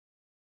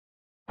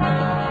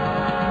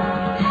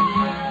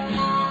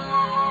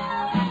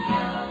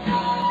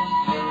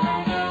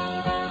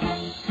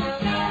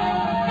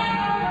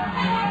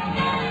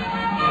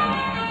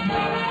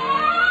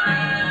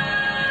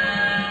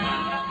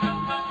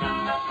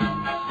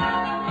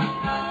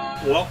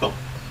Welcome.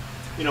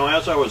 You know,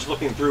 as I was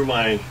looking through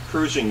my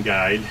cruising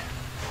guide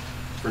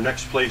for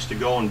next place to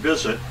go and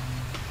visit,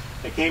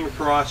 I came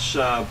across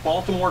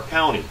Baltimore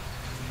County,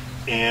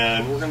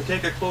 and we're going to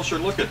take a closer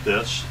look at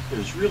this.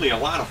 There's really a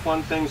lot of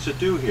fun things to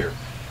do here.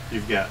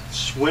 You've got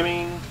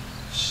swimming,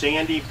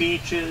 sandy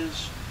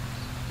beaches,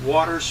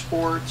 water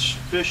sports,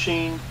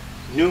 fishing,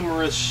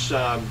 numerous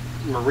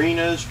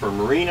marinas for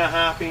marina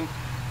hopping,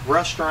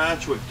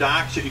 restaurants with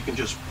docks that you can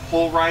just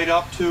pull right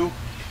up to.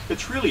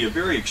 It's really a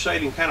very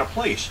exciting kind of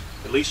place.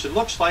 At least it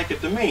looks like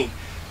it to me.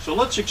 So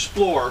let's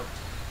explore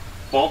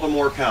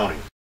Baltimore County.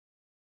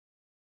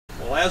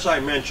 Well, as I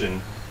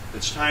mentioned,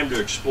 it's time to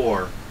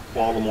explore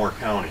Baltimore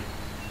County.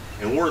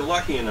 And we're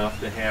lucky enough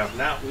to have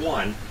not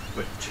one,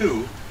 but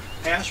two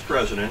past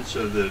presidents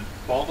of the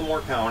Baltimore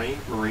County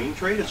Marine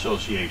Trade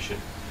Association.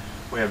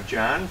 We have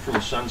John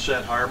from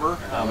Sunset Harbor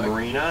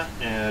Marina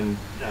and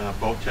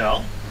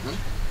Boatel.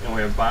 And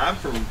we have Bob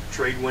from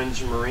Trade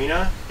Winds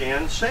Marina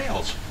and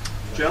Sales.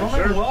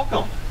 Gentlemen,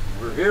 welcome.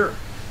 We're here.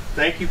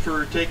 Thank you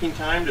for taking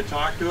time to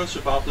talk to us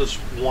about this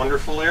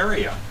wonderful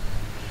area.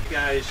 You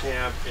guys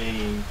have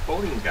a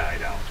boating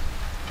guide out.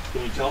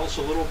 Can you tell us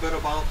a little bit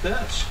about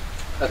this?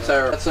 That's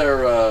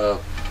our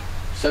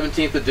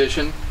 17th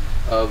edition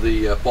of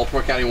the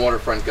Baltimore County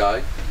Waterfront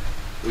Guide.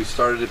 We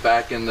started it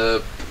back in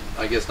the,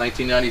 I guess,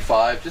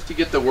 1995, just to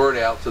get the word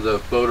out to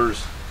the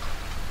boaters,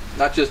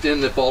 not just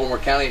in the Baltimore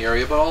County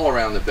area, but all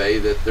around the bay,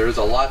 that there's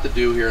a lot to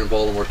do here in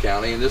Baltimore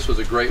County, and this was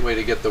a great way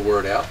to get the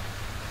word out.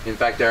 In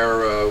fact,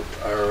 our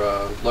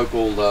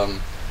local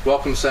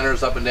welcome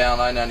centers up and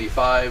down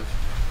I-95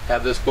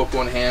 have this book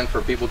on hand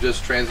for people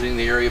just transiting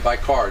the area by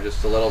car,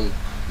 just to let them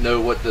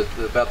know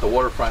about the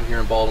waterfront here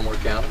in Baltimore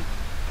County.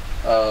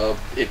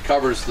 It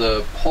covers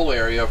the whole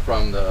area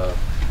from the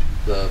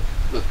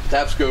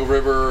Patapsco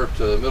River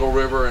to the Middle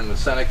River and the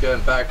Seneca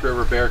and Back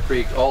River, Bear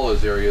Creek. All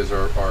those areas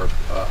are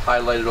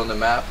highlighted on the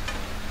map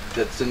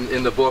that's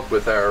in the book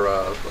with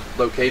our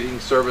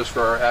locating service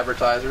for our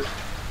advertisers.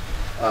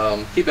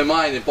 Keep in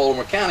mind, in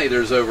Baltimore County,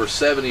 there's over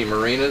 70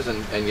 marinas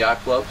and yacht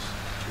clubs.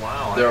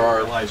 Wow, I didn't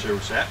realize there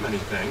was that many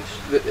things.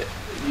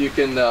 You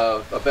can,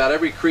 about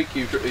every creek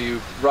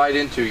you ride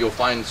into, you'll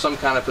find some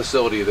kind of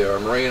facility there, a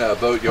marina, a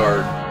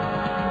boatyard.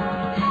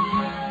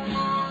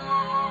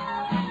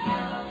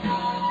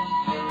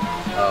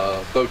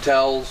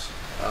 Boatels,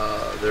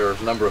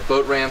 there's a number of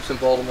boat ramps in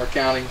Baltimore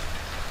County.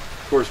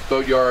 Of course,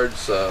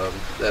 boatyards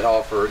that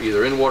offer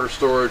either in-water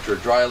storage or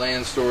dry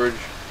land storage.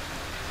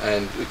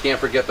 And we can't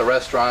forget the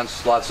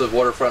restaurants, lots of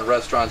waterfront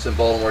restaurants in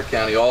Baltimore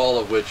County, all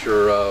of which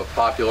are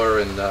popular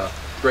and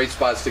great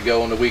spots to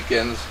go on the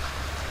weekends.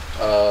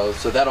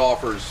 So that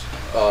offers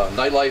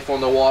nightlife on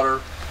the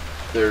water.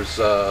 There's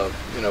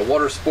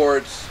water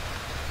sports,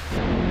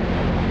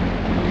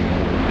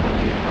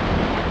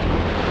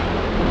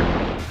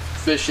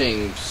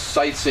 fishing,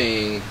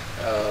 sightseeing.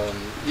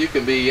 You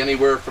can be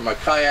anywhere from a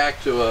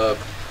kayak to a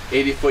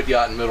 80-foot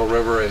yacht in Middle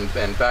River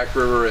and Back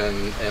River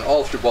and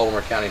all through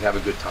Baltimore County and have a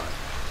good time.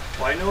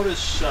 Well, I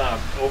notice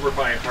over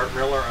by Hart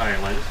Miller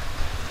Island,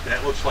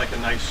 that looks like a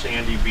nice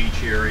sandy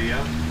beach area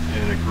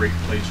and a great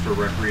place for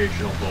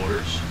recreational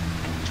boaters.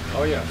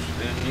 Oh yes,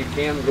 and you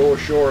can go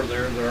ashore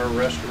there. There are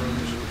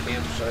restrooms and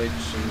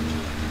campsites, and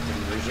you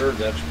can reserve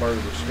that as part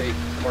of the state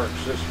park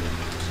system.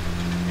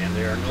 And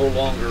they are no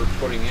longer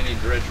putting any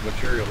dredge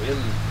material in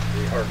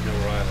the Hart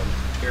Miller Island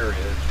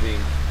area. It's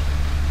being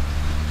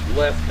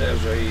left as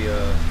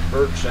a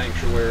bird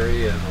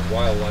sanctuary and a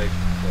wildlife.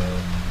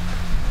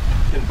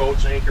 Can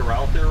boats anchor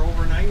out there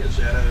overnight? Is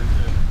that a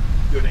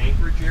good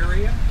anchorage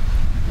area?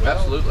 Well,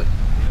 absolutely.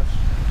 Yes.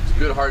 It's a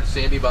good hard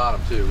sandy bottom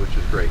too, which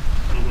is great.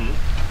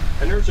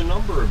 And there's a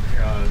number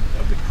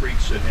of the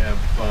creeks that have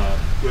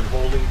good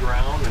holding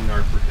ground and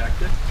are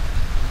protected.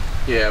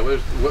 Yeah,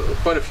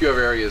 quite a few of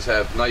our areas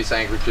have nice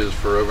anchorages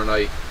for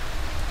overnight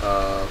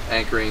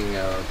anchoring,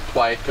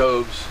 quiet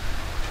coves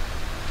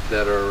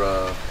that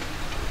are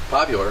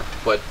popular,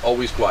 but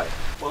always quiet.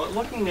 Well,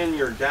 looking in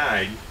your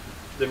guide,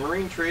 the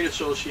Marine Trade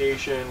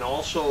Association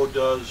also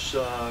does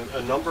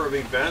a number of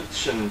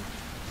events, and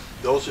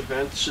those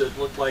events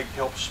look like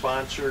help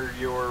sponsor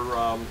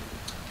your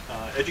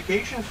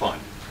education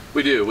fund.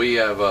 We do. We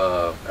have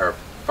our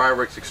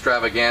fireworks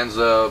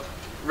extravaganza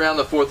around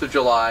the 4th of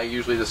July,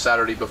 usually the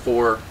Saturday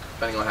before,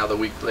 depending on how the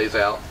week plays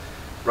out,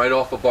 right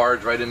off a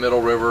barge right in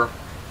Middle River.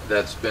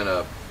 That's been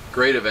a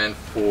great event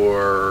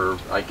for,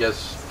 I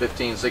guess,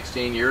 15,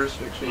 16 years.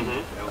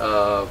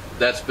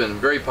 That's been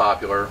very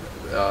popular.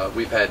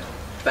 We've had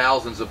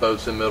thousands of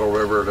boats in Middle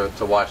River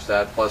to watch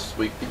that, plus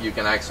you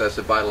can access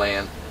it by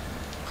land.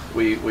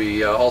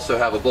 We also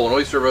have a bull and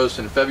oyster roast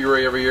in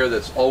February every year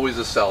that's always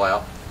a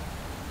sellout.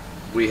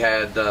 We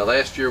had,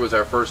 last year was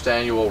our first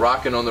annual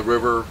Rockin' on the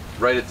River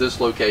right at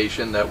this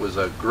location. That was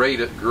a great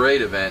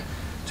event.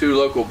 2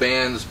 local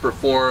bands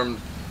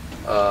performed.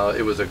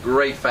 It was a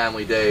great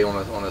family day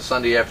on a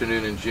Sunday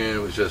afternoon in June.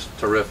 It was just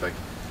terrific.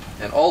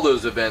 And all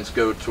those events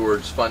go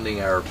towards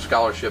funding our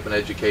scholarship and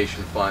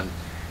education fund.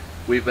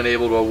 We've been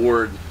able to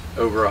award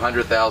over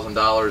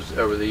 $100,000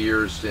 over the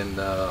years in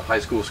high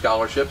school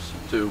scholarships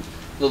to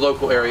the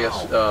local area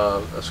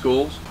Wow.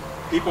 schools.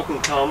 People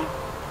can come,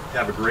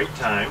 have a great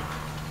time,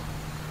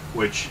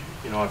 which,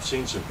 you know, I've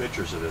seen some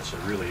pictures of this. It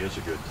really is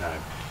a good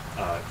time.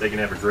 They can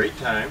have a great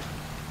time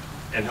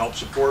and help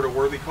support a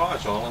worthy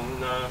cause all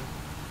in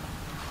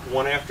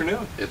one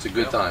afternoon. It's a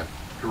good Yep. time.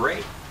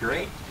 Great,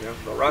 great. Yeah,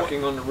 the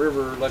Rocking on the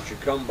River lets you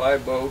come by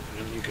boat,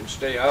 and you can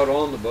stay out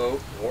on the boat,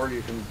 or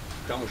you can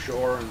come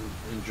ashore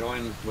and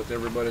join with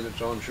everybody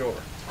that's on shore.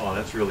 Oh,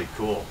 that's really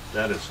cool.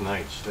 That is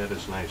nice. That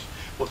is nice.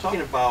 Well,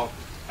 talking about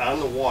on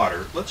the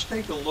water, let's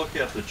take a look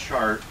at the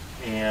chart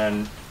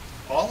and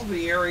all of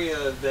the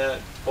area that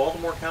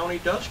Baltimore County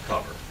does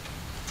cover.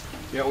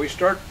 Yeah, we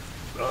start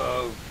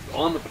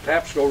on the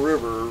Patapsco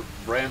River.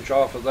 Branch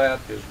off of that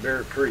is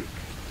Bear Creek,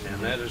 and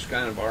that is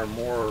kind of our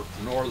more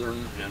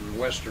northern and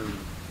western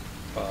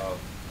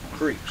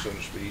creek, so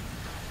to speak.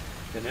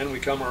 And then we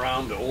come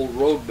around to Old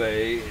Road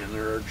Bay, and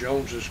there are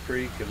Jones's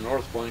Creek and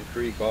North Point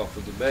Creek off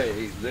of the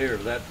bay there,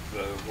 that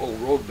Old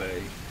Road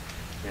Bay.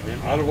 And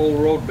then out of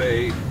Old Road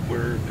Bay,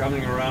 we're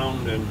coming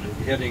around and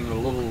heading a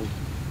little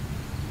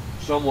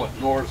somewhat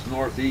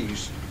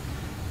northeast,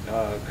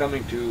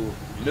 coming to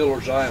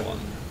Miller's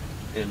Island.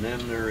 And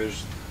then there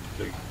is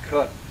the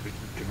cut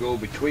to go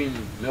between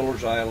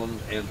Miller's Island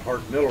and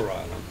Hart Miller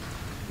Island.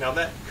 Now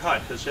that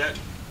cut, is that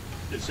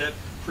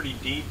pretty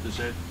deep? Is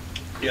that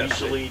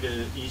Yes,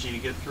 easy to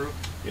get through?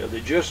 Yeah,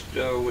 they just,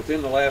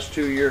 within the last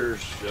 2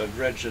 years,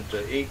 dredged it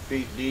to 8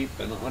 feet deep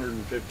and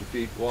 150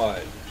 feet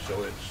wide.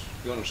 So it's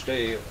going to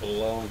stay a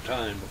long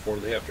time before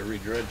they have to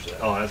re-dredge that.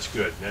 Oh, that's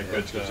good. That's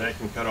good, because Yeah. that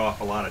can cut off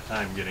a lot of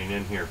time getting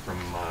in here from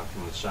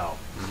the south.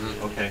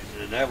 Mm-hmm. Okay.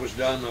 And that was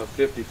done a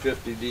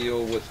 50-50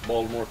 deal with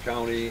Baltimore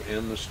County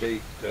and the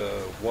state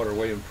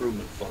Waterway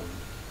Improvement Fund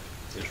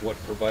is what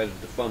provided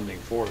the funding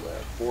for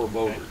that, for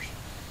boaters.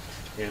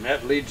 And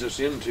that leads us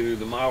into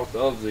the mouth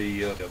of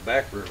the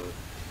Back River,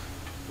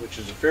 which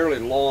is a fairly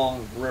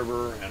long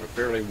river and a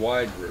fairly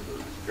wide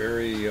river.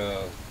 Very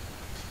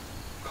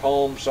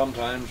calm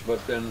sometimes,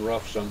 but then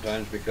rough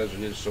sometimes because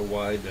it is so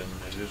wide and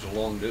it is a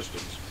long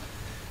distance.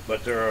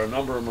 But there are a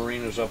number of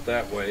marinas up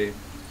that way,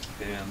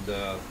 and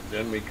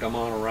then we come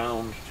on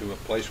around to a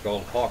place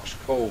called Hawks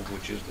Cove,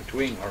 which is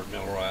between Hart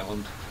Miller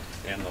Island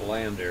and the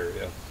land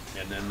area,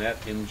 and then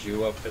that ends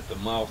you up at the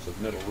mouth of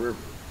Middle River.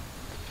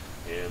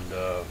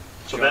 And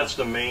So that's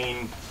the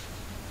main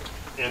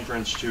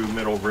entrance to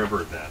Middle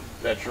River then?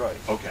 that's right.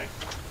 Okay.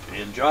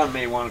 And John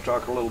may want to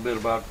talk a little bit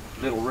about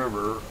Middle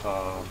River.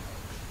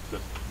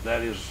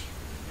 That is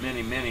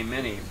many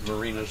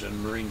marinas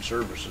and marine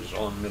services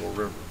on Middle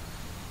River.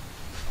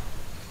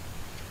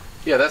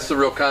 Yeah, that's the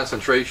real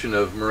concentration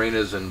of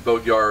marinas and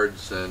boat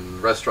yards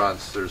and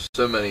restaurants. There's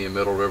so many in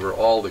Middle River,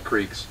 all the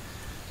creeks.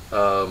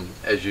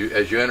 As you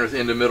enter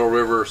into Middle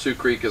River, Sioux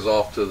Creek is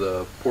off to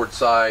the port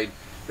side.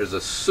 There's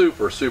a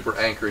super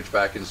anchorage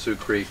back in Sioux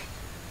Creek.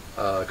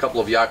 A couple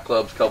of yacht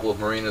clubs, a couple of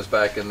marinas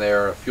back in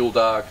there, a fuel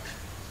dock.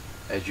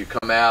 As you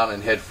come out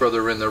and head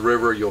further in the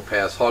river, you'll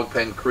pass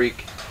Hogpen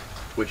Creek,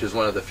 which is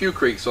one of the few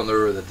creeks on the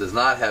river that does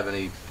not have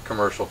any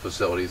commercial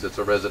facilities. It's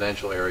a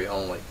residential area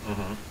only.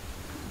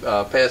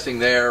 Mm-hmm. Passing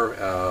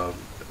there,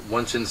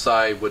 once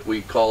inside what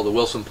we call the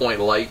Wilson Point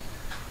Light,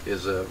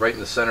 is right in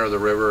the center of the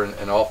river,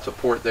 and off to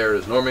port there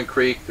is Norman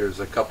Creek. There's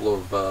a couple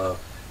of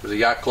there's a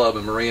yacht club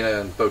and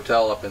marina and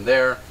hotel up in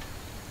there.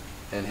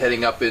 And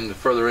heading up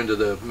further into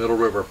the Middle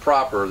River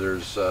proper,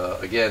 there's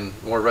again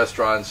more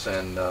restaurants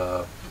and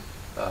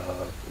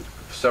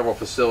several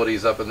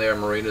facilities up in there,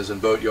 marinas and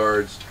boat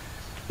yards.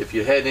 If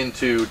you head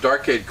into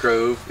Darkhead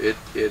Cove, it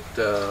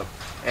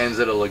ends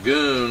at a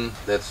lagoon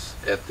that's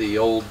at the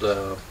old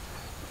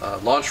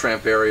launch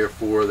ramp area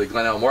for the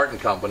Glenn L. Martin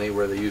Company,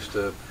 where they used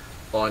to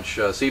launch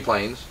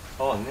seaplanes.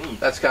 Oh, neat.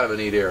 That's kind of a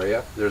neat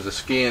area. There's a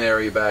skiing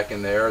area back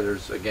in there.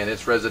 There's, again,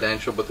 it's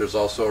residential, but there's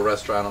also a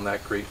restaurant on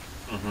that creek.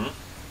 Mm-hmm.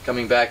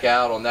 Coming back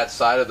out on that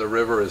side of the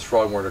river is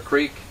Frogwater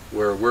Creek,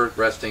 where we're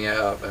resting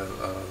out,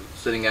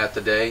 sitting at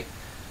today.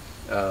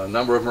 A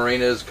number of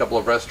marinas, a couple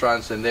of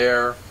restaurants in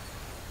there.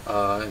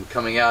 And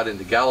coming out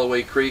into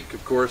Galloway Creek,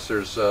 of course,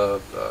 there's a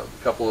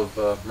couple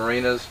of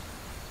marinas.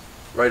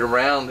 Right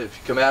around, if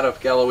you come out of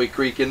Galloway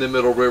Creek in the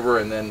Middle River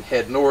and then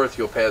head north,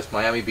 you'll pass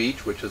Miami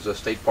Beach, which is a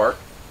state park.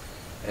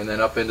 And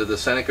then up into the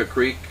Seneca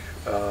Creek.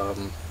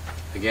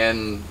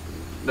 Again,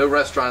 no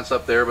restaurants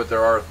up there, but there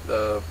are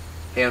a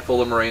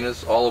handful of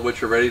marinas, all of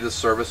which are ready to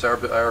service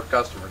our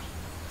customers.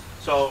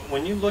 So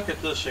when you look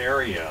at this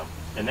area,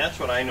 and that's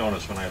what I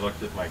noticed when I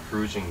looked at my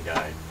cruising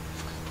guide,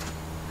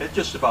 it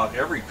just about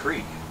every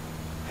creek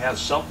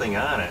has something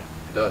on it.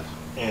 It does.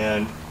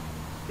 And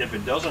if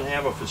it doesn't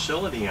have a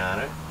facility on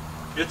it,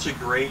 it's a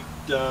great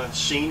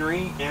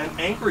scenery and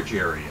anchorage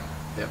area.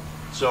 Yep.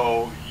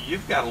 So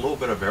you've got a little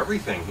bit of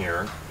everything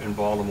here in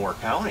Baltimore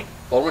County.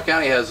 Baltimore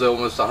County has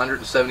almost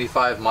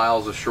 175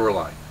 miles of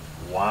shoreline.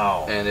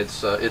 Wow. And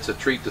it's a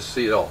treat to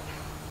see it all.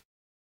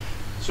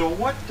 So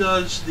what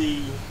does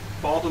the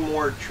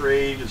Baltimore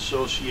Trade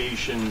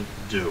Association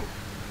do?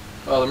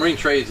 Well, the Marine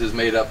Trades is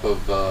made up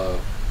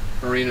of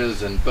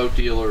marinas and boat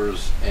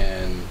dealers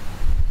and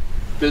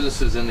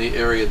businesses in the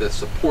area that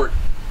support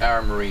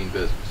our marine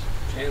business.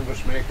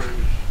 canvas makers,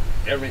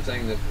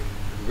 everything that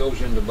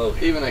goes into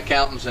boating. Even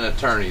accountants and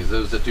attorneys,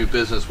 those that do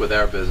business with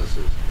our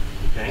businesses.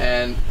 Okay.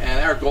 And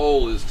our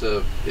goal is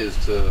to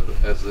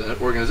as an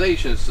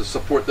organization is to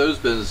support those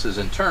businesses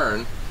in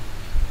turn,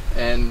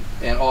 and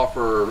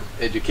offer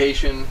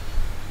education,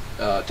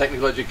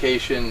 technical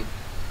education.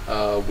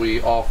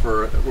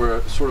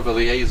 We're sort of a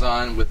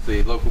liaison with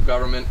the local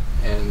government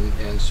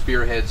and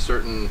spearhead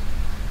certain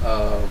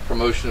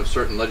promotion of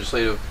certain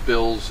legislative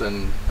bills,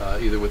 and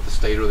either with the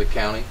state or the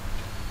county,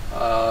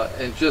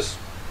 and just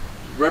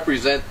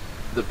represent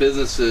the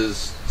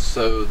businesses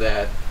so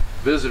that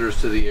visitors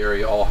to the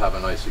area all have a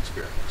nice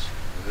experience.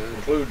 It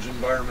includes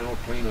environmental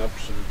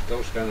cleanups and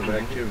those kind of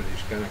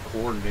activities, kind of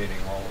coordinating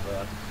all of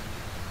that,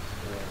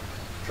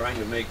 trying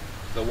to make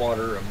the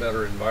water a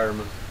better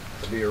environment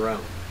to be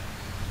around.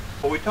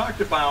 Well, we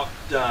talked about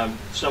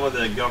some of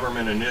the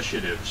government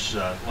initiatives.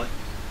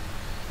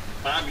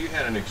 Bob, you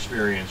had an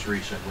experience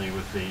recently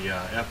with the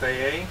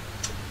FAA?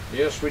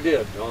 Yes, we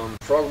did. On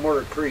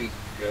Frogmortar Creek,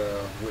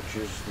 which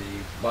is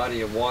the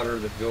body of water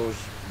that goes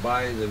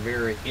by the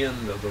very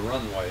end of the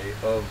runway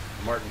of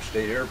Martin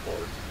State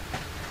Airport,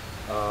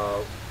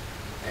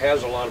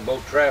 has a lot of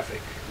boat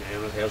traffic,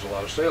 and it has a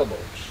lot of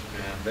sailboats.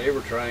 And they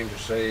were trying to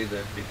say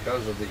that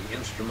because of the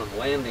instrument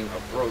landing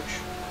approach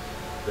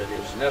that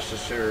is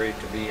necessary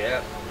to be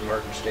at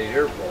Martin State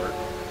Airport,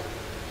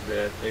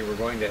 that they were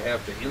going to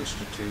have to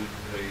institute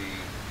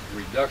a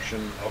reduction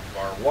of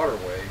our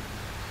waterway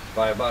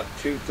by about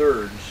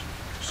 2/3,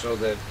 so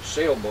that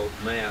sailboat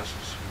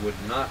masts would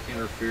not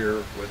interfere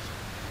with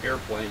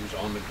airplanes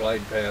on the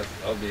glide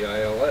path of the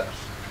ILS.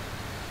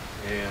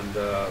 And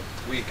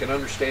we can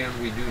understand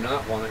we do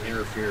not want to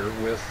interfere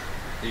with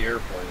the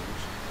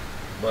airplanes,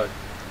 but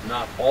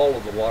not all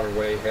of the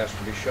waterway has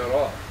to be shut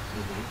off.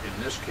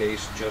 In this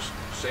case, just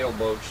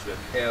sailboats that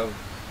have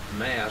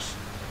masts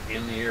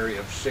in the area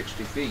of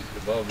 60 feet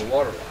above the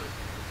water line.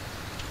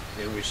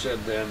 And we said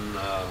then,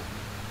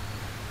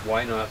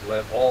 why not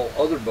let all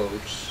other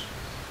boats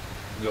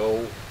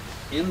go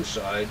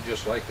inside,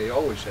 just like they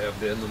always have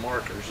been, the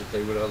markers that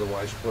they would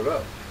otherwise put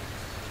up.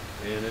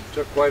 And it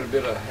took quite a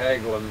bit of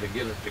haggling to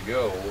get it to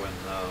go,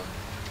 and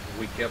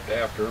we kept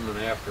after them, and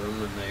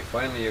they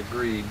finally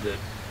agreed that,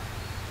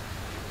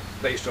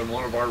 based on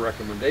one of our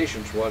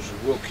recommendations, was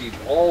that we'll keep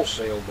all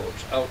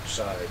sailboats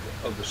outside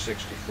of the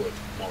 60-foot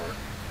mark.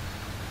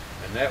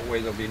 And that way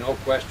there'll be no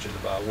question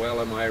about,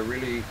 well, am I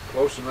really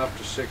close enough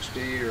to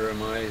 60, or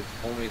am I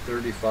only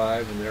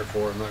 35, and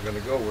therefore I'm not going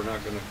to go. We're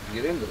not going to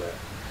get into that.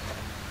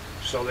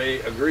 So they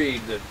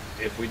agreed that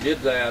if we did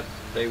that,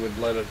 they would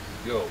let it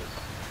go.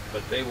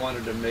 But they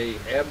wanted to make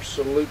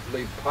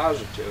absolutely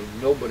positive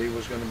nobody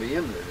was going to be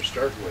in there to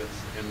start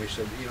with. And we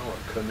said, you know,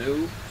 a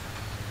canoe,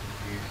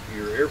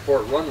 your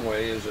airport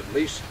runway is at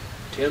least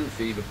 10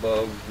 feet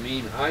above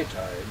mean high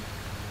tide.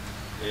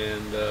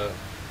 And,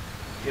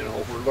 you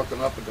know, we're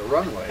looking up at the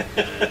runway.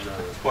 And,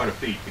 it's quite a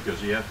feat, because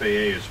the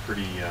FAA is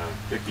pretty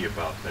picky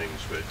about things.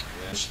 But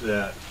it's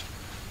that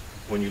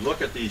when you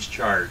look at these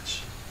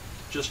charts,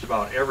 just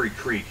about every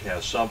creek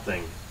has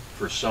something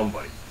for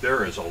somebody.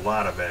 There is a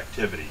lot of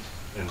activity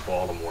in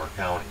Baltimore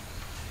County.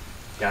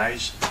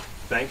 Guys,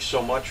 thanks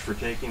so much for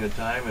taking the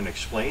time and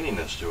explaining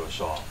this to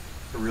us all.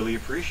 I really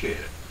appreciate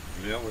it.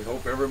 Yeah, we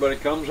hope everybody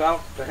comes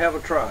out to have a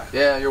try.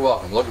 Yeah, you're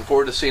welcome. Looking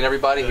forward to seeing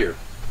everybody here.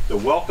 The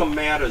welcome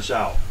mat is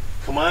out.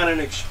 Come on and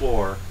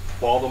explore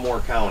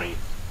Baltimore County.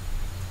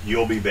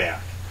 You'll be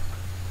back.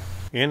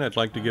 And I'd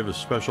like to give a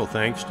special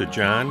thanks to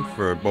John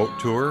for a boat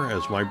tour,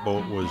 as my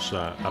boat was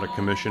out of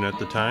commission at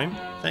the time.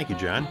 Thank you,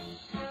 John.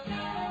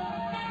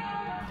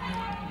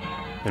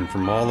 And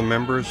from all the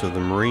members of the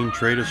Marine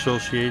Trade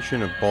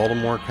Association of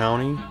Baltimore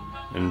County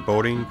and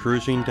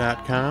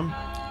BoatingCruising.com,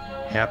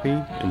 happy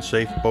and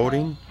safe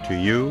boating to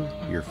you,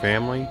 your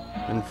family,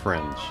 and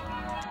friends.